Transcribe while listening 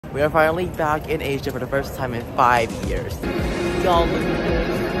We are finally back in Asia for the first time in 5 years. Y'all, look at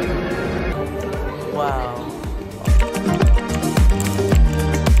this. Wow.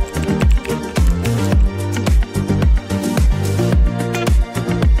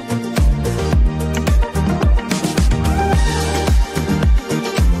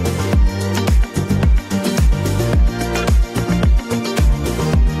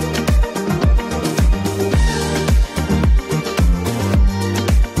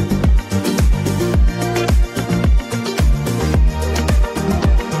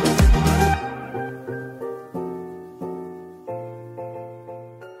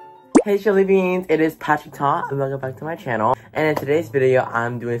 Hey Chile Beans, it is Patrick Ta and welcome back to my channel. And in today's video,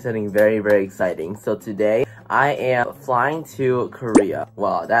 I'm doing something very exciting. So today, I am flying to Korea.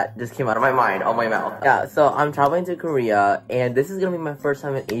 Wow, that just came out of my mind, on my mouth. Yeah, so I'm traveling to Korea and this is gonna be my first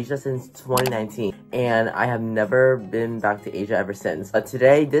time in Asia since 2019. And I have never been back to Asia ever since. But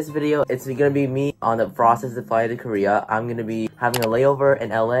today, this video, it's gonna be me on the process to fly to Korea. I'm gonna be having a layover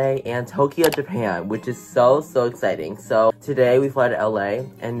in LA and Tokyo, Japan, which is so exciting. So today we fly to LA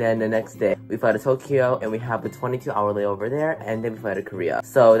and then the next day we fly to Tokyo and we have a 22-hour layover there and then we fly to Korea.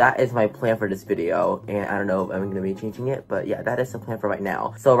 So that is my plan for this video and I don't know if I'm gonna be changing it, but yeah, that is the plan for right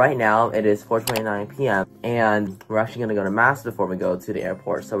now. So right now it is 4:29 p.m. and we're actually gonna go to mass before we go to the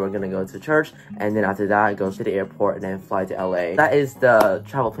airport. So we're gonna go to church and then after that go to the airport and then fly to LA. That is the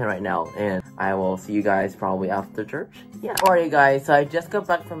travel plan right now and I will see you guys probably after church. Yeah. Alright guys, so I just got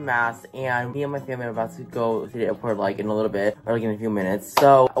back from mass and me and my family are about to go to the airport like in a little bit or like in a few minutes.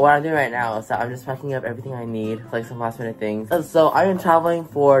 So what I'm doing right now is that I'm just packing up everything I need, like some last minute things. So I've been traveling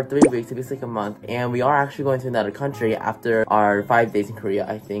for 3 weeks, it's like a month, and we are actually going to another country after our 5 days in Korea.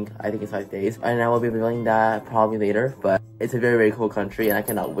 I think it's 5 days, and I will be revealing that probably later, but it's a very cool country and I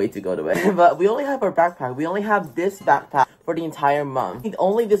cannot wait to go to it. But we only have our backpack. We only have this backpack for the entire month.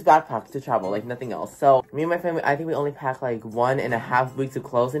 Only this backpack to travel, like nothing else. So me and my family, I think we only pack like 1.5 weeks of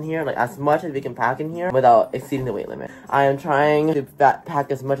clothes in here, like as much as we can pack in here without exceeding the weight limit. I am trying to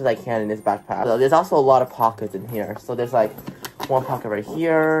pack as much as I can in this backpack. So there's also a lot of pockets in here. So there's like one pocket right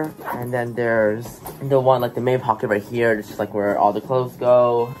here, and then there's the one like the main pocket right here. It's just like where all the clothes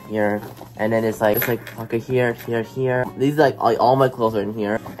go here, and then it's like pocket here. These like all my clothes are in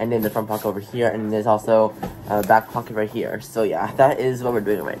here, and then the front pocket over here, and then there's also a back pocket right here. So yeah, that is what we're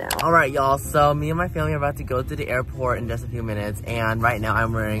doing right now. All right, y'all. So me and my family are about to go to the airport in just a few minutes, and right now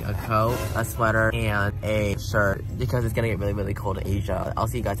I'm wearing a coat, a sweater, and a shirt because it's gonna get really cold in Asia. I'll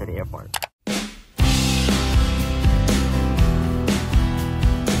see you guys at the airport.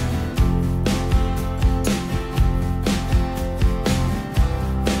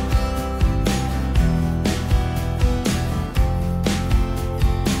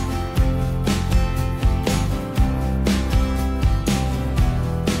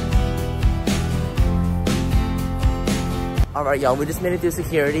 Alright y'all, we just made it through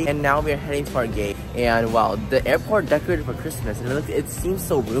security and now we are heading to our gate. And wow, the airport decorated for Christmas and it seems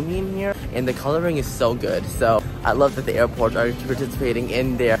so roomy in here and the coloring is so good. So I love that the airports are participating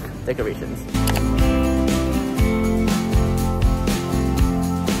in their decorations.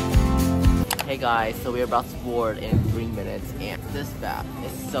 Hey guys, so we're about to board in 3 minutes and this bag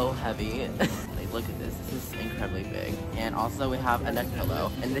is so heavy. Like look at this, this is incredibly big. And also we have a neck pillow.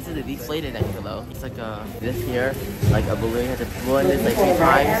 And this is a deflated neck pillow. It's like this here, like a balloon. You have to blow in this like 3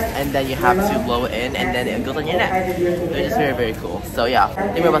 times and then you have to blow it in and then it goes on your neck. It's just very cool. So yeah,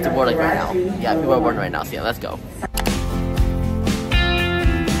 I think we're about to board like right now. Yeah, people are boarding right now, so yeah, let's go.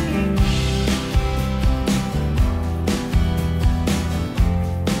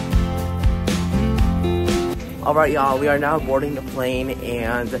 Alright y'all, we are now boarding the plane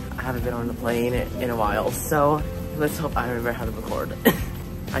and I haven't been on the plane in a while, so let's hope I remember how to record.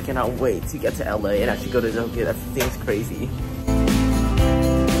 I cannot wait to get to LA and actually go to Tokyo. That seems crazy.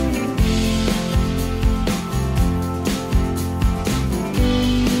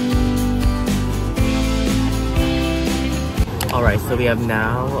 Alright, so we have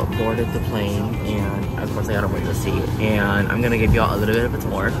now boarded the plane and of course I got a window seat and I'm gonna give y'all a little bit of a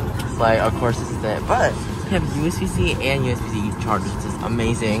tour. It's like, of course this is it, but we have USB-C and USB-C chargers, which is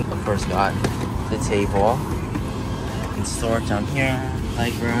amazing. Of course got the table and storage down here,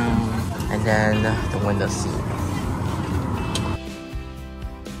 leg room, and then the window seat.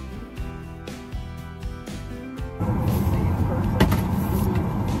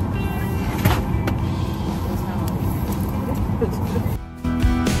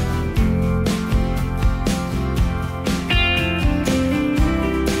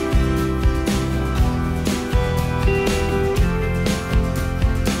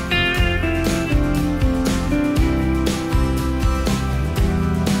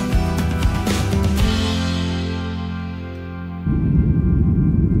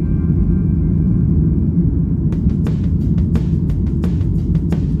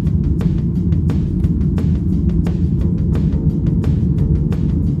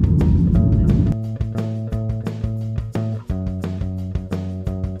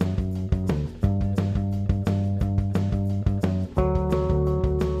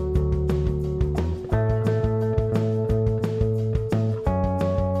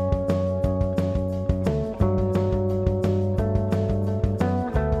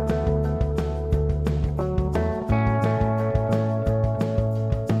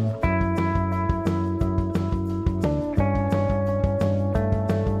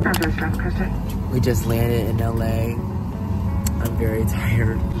 We just landed in LA. I'm very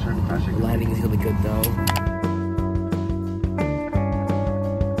tired. The lighting is really good though.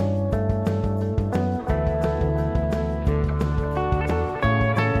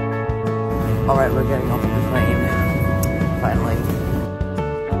 Alright, we're getting off of the plane. Finally.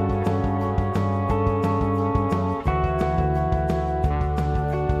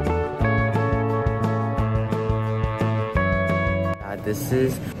 This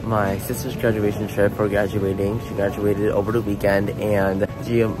is my sister's graduation trip for graduating. She graduated over the weekend and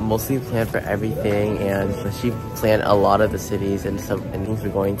she mostly planned for everything, and she planned a lot of the cities and things we're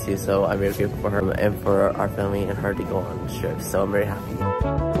going to, so I'm very grateful for her and for our family and her to go on the trip, so I'm very happy.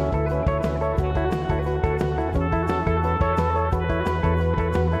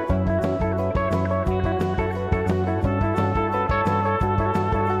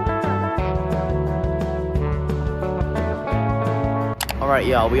 Alright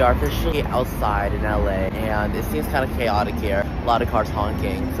y'all, we are officially outside in LA and it seems kind of chaotic here. A lot of cars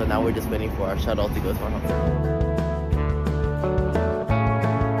honking, so now we're just waiting for our shuttle to go to our hotel.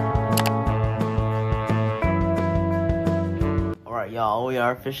 Alright y'all, we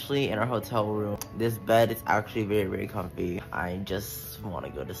are officially in our hotel room. This bed is actually very comfy. I just want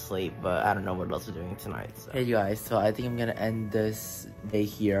to go to sleep, but I don't know what else we're doing tonight. So. Hey you guys, so I think I'm gonna end this day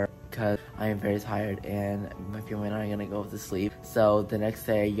here because I am very tired and my family and I are gonna go to sleep. So the next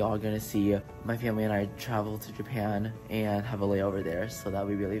day, y'all are gonna see my family and I travel to Japan and have a layover there. So that'll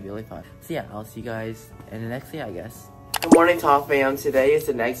be really fun. So yeah, I'll see you guys in the next day, I guess. Good morning, Top fam. Today is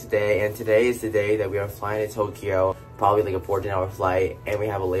the next day, and today is the day that we are flying to Tokyo. Probably like a 14-hour flight, and we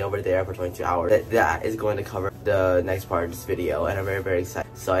have a layover there for 22 hours. That is going to cover the next part of this video, and I'm very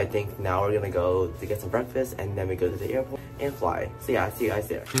excited. So I think now we're gonna go to get some breakfast, and then we go to the airport and fly. So yeah, I'll see you guys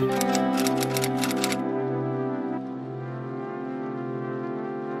there.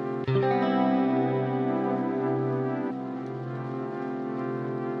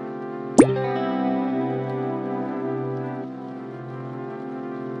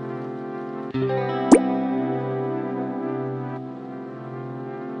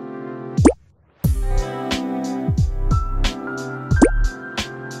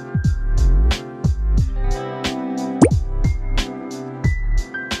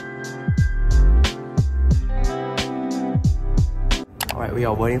 Alright, we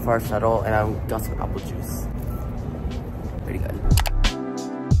are waiting for our shuttle, and I've got some apple juice. Pretty good.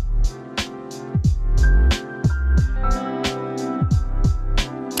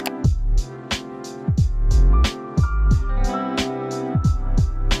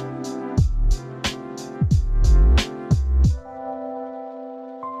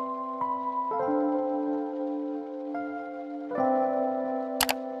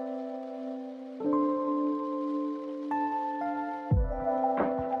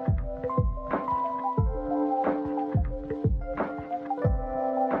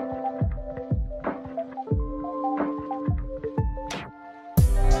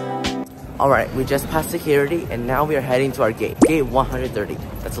 Alright, we just passed security and now we are heading to our gate. Gate 130.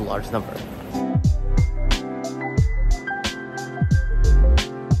 That's a large number.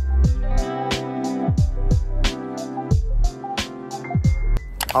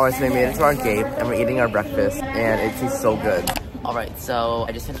 Alright, so we made it to our gate and we're eating our breakfast and it tastes so good. Alright, so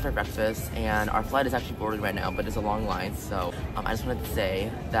I just finished my breakfast and our flight is actually boarding right now, but it's a long line, so I just wanted to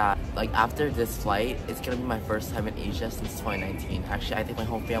say that like after this flight, it's gonna be my first time in Asia since 2019. Actually, I think my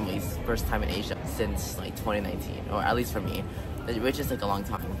whole family's first time in Asia since like 2019, or at least for me, which is like a long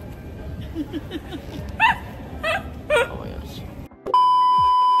time. Oh my gosh.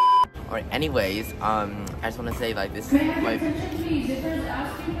 Alright, anyways, I just want to say like this is my...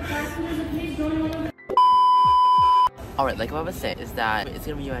 Alright, like what I was saying is that it's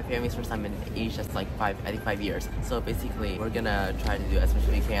gonna be my family's first time in Asia since like 5 years. So basically, we're gonna try to do as much as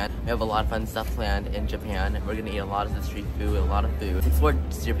we can. We have a lot of fun stuff planned in Japan. We're gonna eat a lot of the street food, a lot of food. Explore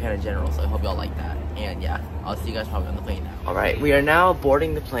Japan in general, so I hope y'all like that. And yeah, I'll see you guys probably on the plane now. Alright, we are now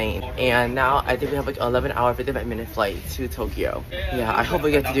boarding the plane, and now I think we have like 11-hour, 55-minute flight to Tokyo. Yeah, I hope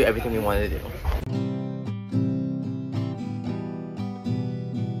we get to do everything we wanted to do.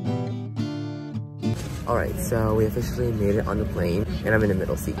 Alright, so we officially made it on the plane, and I'm in the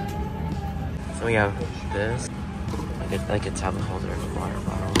middle seat. So we have this, like a tablet holder and a water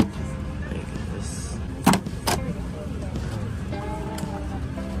bottle. Like this.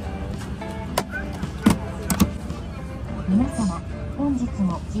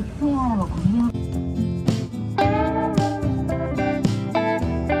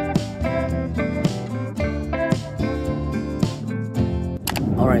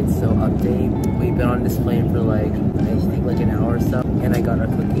 Alright, so update. We been on this plane for like, I think like an hour or so. And I got our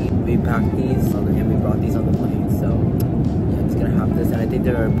cookie. We packed these and we brought these on the plane. So yeah, I'm just gonna have this. And I think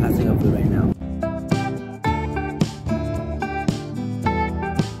they're passing up food right now.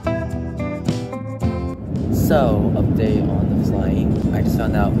 So, update on the flying. I just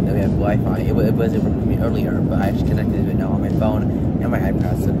found out that we have Wi-Fi. It wasn't working for me earlier, but I just connected it now on my phone and my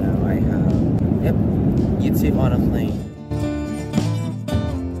iPad. So now I have, yep, YouTube on a plane.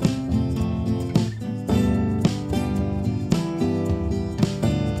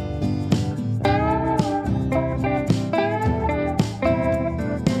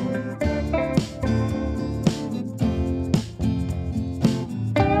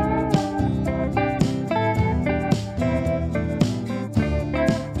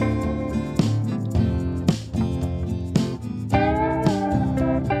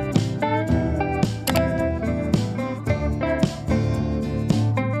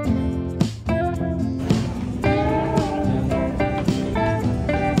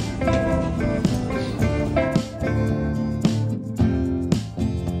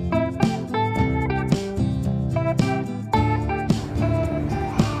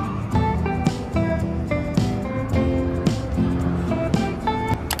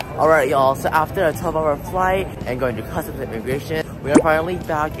 Alright y'all, so after a 12-hour flight and going to customs and immigration, we are finally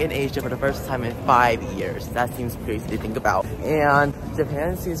back in Asia for the first time in 5 years. That seems crazy to think about. And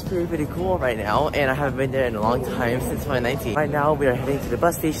Japan seems pretty cool right now, and I haven't been there in a long time, since 2019. Right now we are heading to the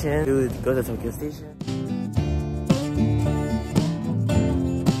bus station to go to Tokyo Station.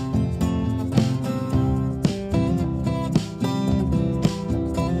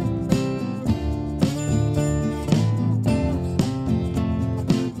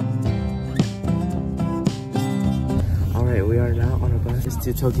 We are now on a bus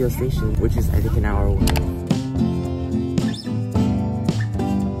to Tokyo Station, which is I think an hour away.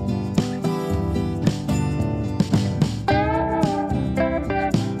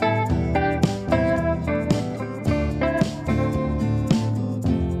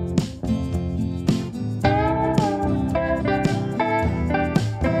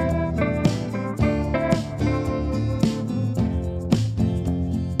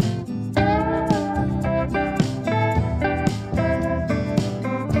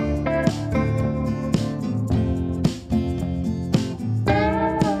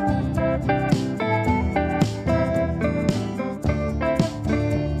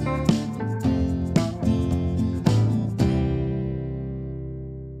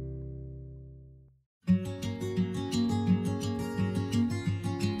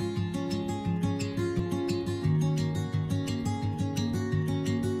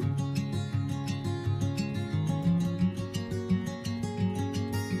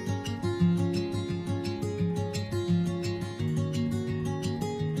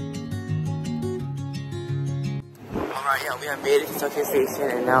 Alright, yeah, we have made it to Tokyo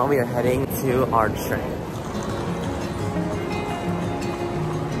Station and now we are heading to our train.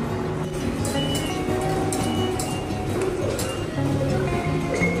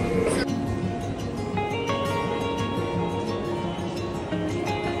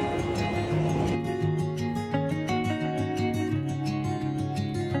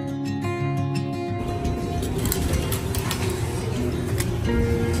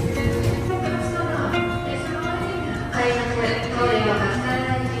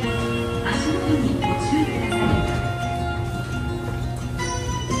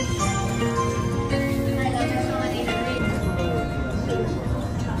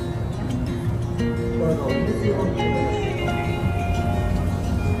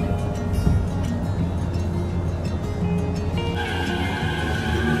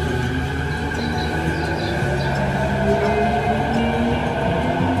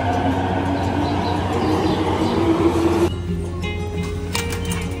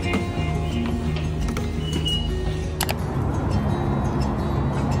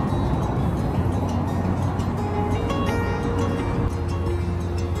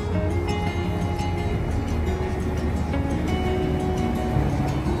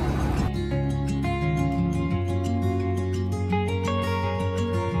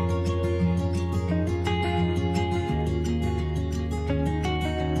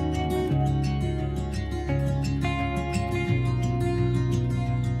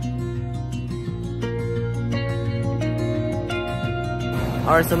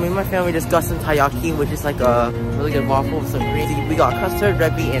 Alright, so me and my family just got some taiyaki, which is like a really good waffle with some cream. We got custard,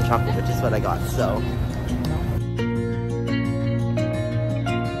 red beet, and chocolate, which is what I got, so.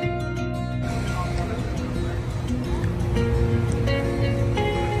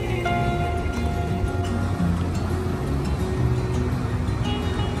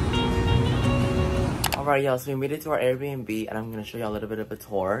 Alright y'all, so we made it to our Airbnb and I'm gonna show you a little bit of a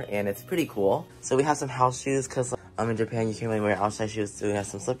tour and it's pretty cool. So we have some house shoes because in Japan you can't really wear outside shoes, so we have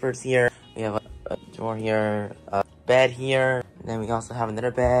some slippers here. We have a drawer here, a bed here, and then we also have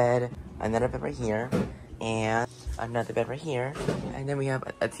another bed right here, and another bed right here, and then we have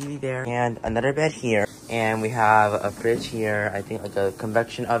a TV there, and another bed here, and we have a fridge here, I think like a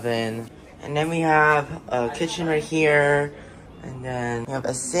convection oven, and then we have a kitchen right here, and then we have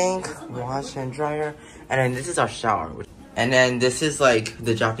a sink, wash and dryer, and then this is our shower. And then this is like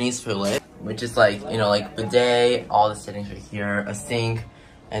the Japanese toilet, which is like, you know, like bidet, all the settings right here, a sink,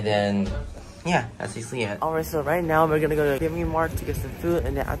 and then yeah, that's basically it. Alright, so right now we're gonna go to embark to get some food,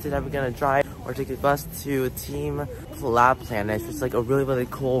 and then after that we're gonna drive or take a bus to TeamLabPlanets. It's like a really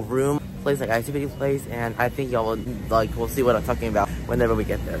cool room place, like activity place, and I think y'all will like, we'll see what I'm talking about whenever we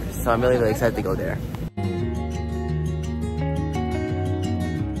get there. So I'm really excited to go there.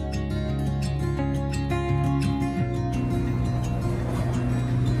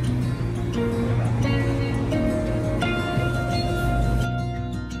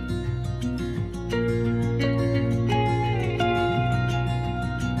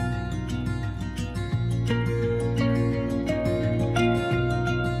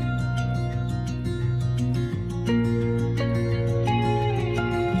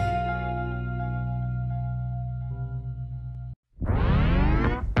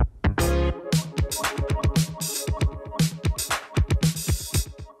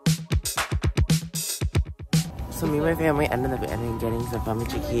 So me and my family ended up getting some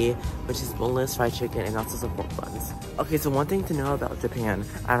family, which is boneless fried chicken and also some pork buns. Okay, so one thing to know about Japan,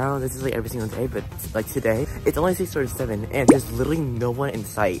 I don't know this is like every single day, but like today, it's only 6:37 and there's literally no one in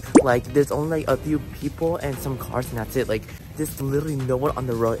sight. Like there's only like a few people and some cars and that's it. Like there's literally no one on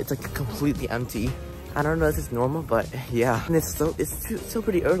the road. It's like completely empty. I don't know if it's normal, but yeah. And it's still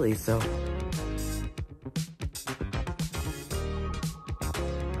pretty early, so.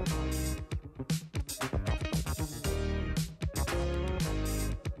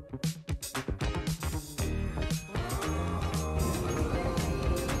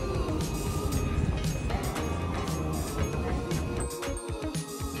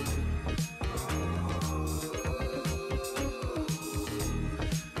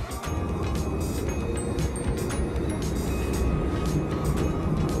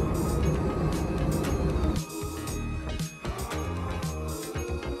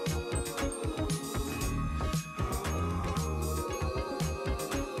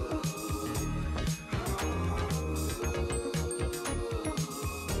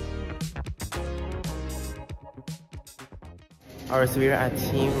 Alright, so we are at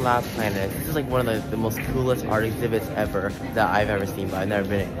TeamLabPlanets. This is like one of the most coolest art exhibits ever that I've ever seen, but I've never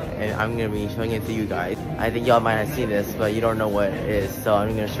been in. And I'm gonna be showing it to you guys. I think y'all might have seen this, but you don't know what it is, so I'm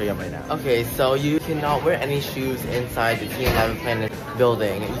gonna show you right now. Okay, so you cannot wear any shoes inside the TeamLabPlanets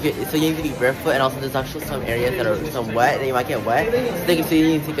building. So you need to be barefoot, and also there's actually some areas that are some wet, and you might get wet. So you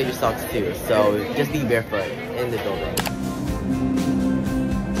need to take off your socks too. So just be barefoot in the building.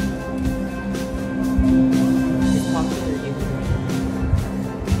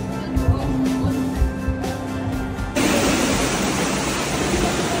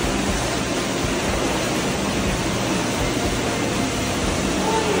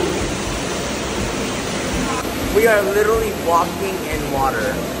 We are literally walking in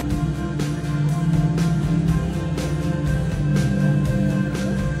water.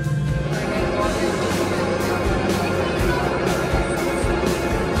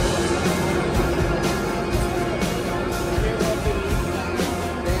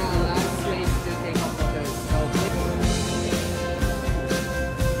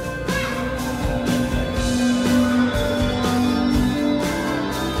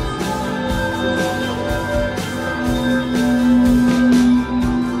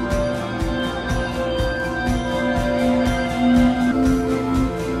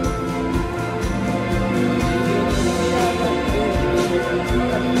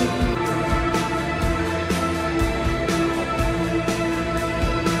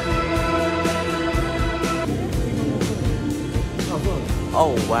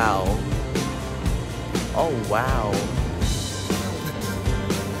 Oh wow. Oh wow.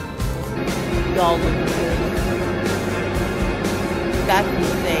 Y'all look at this. That's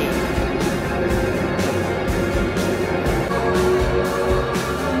insane.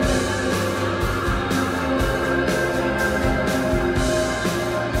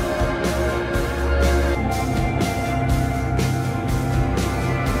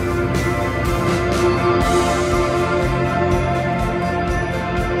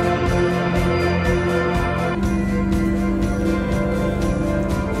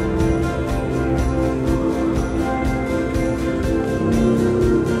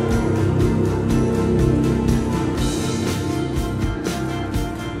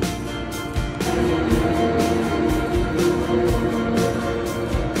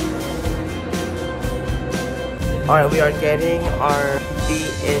 Alright, we are getting our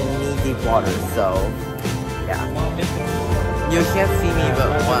feet in knee-deep water, so yeah. You can't see me, but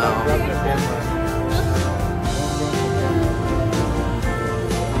wow.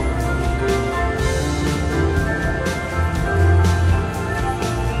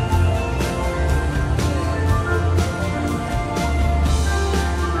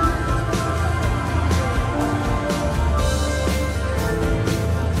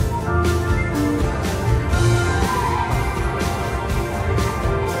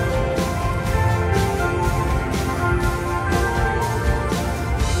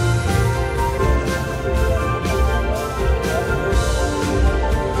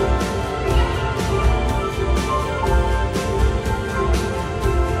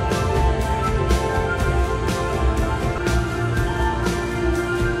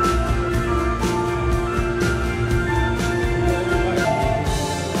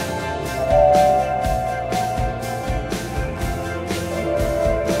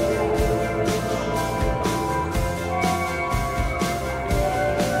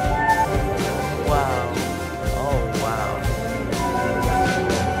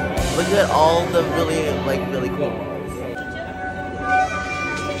 Look at all the really cool ones.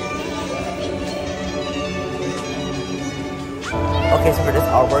 Okay, so for this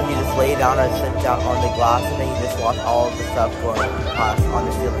artwork, you just lay down a shit down on the glass and then you just wash all of the stuff going past on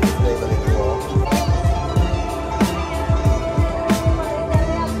the ceiling. It's really cool.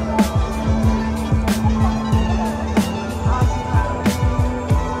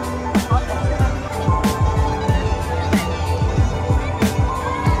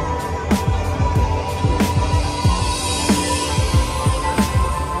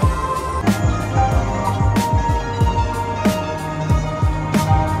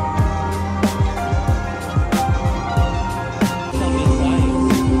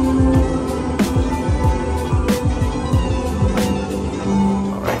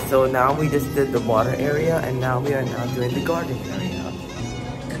 So now we just did the water area and now we are now doing the garden area.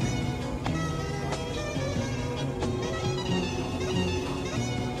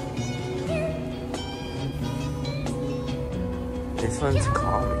 This one's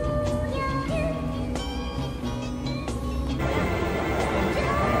calming.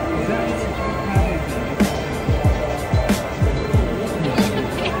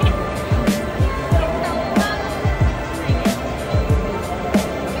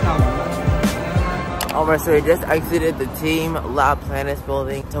 Alright, so we just exited the TeamLabPlanets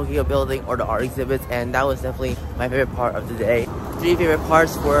building, Tokyo building, or the art exhibits, and that was definitely my favorite part of the day. 3 favorite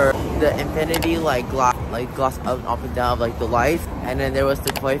parts were the infinity glass up and down of like the lights, and then there was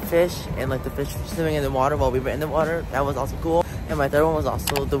the koi fish and like the fish swimming in the water while we were in the water. That was also cool. And my third one was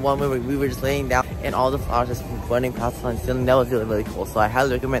also the one where we were just laying down and all the flowers just running past on the ceiling. That was really cool. So I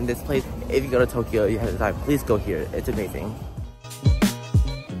highly recommend this place. If you go to Tokyo, you have the time, please go here. It's amazing.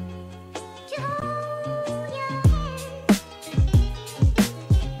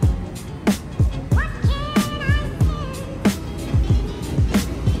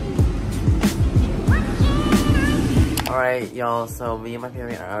 Alright y'all, so me and my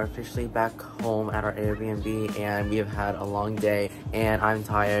family are officially back home at our Airbnb and we have had a long day and I'm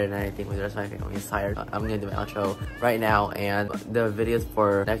tired and I think the rest of my family is tired. I'm gonna do my outro right now and the videos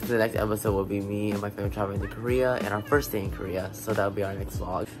for the next episode will be me and my family traveling to Korea and our first day in Korea, so that'll be our next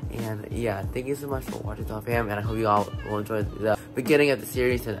vlog. And yeah, thank you so much for watching Top Fam and I hope you all will enjoy the beginning of the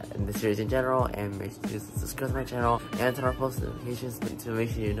series and the series in general, and make sure to subscribe to my channel and turn on post notifications to make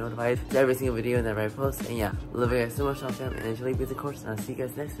sure you're notified to every single video and that I post. And yeah, love you guys so much, Top Fam, and enjoy the course, and I'll see you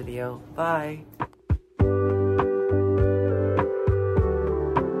guys next video. Bye!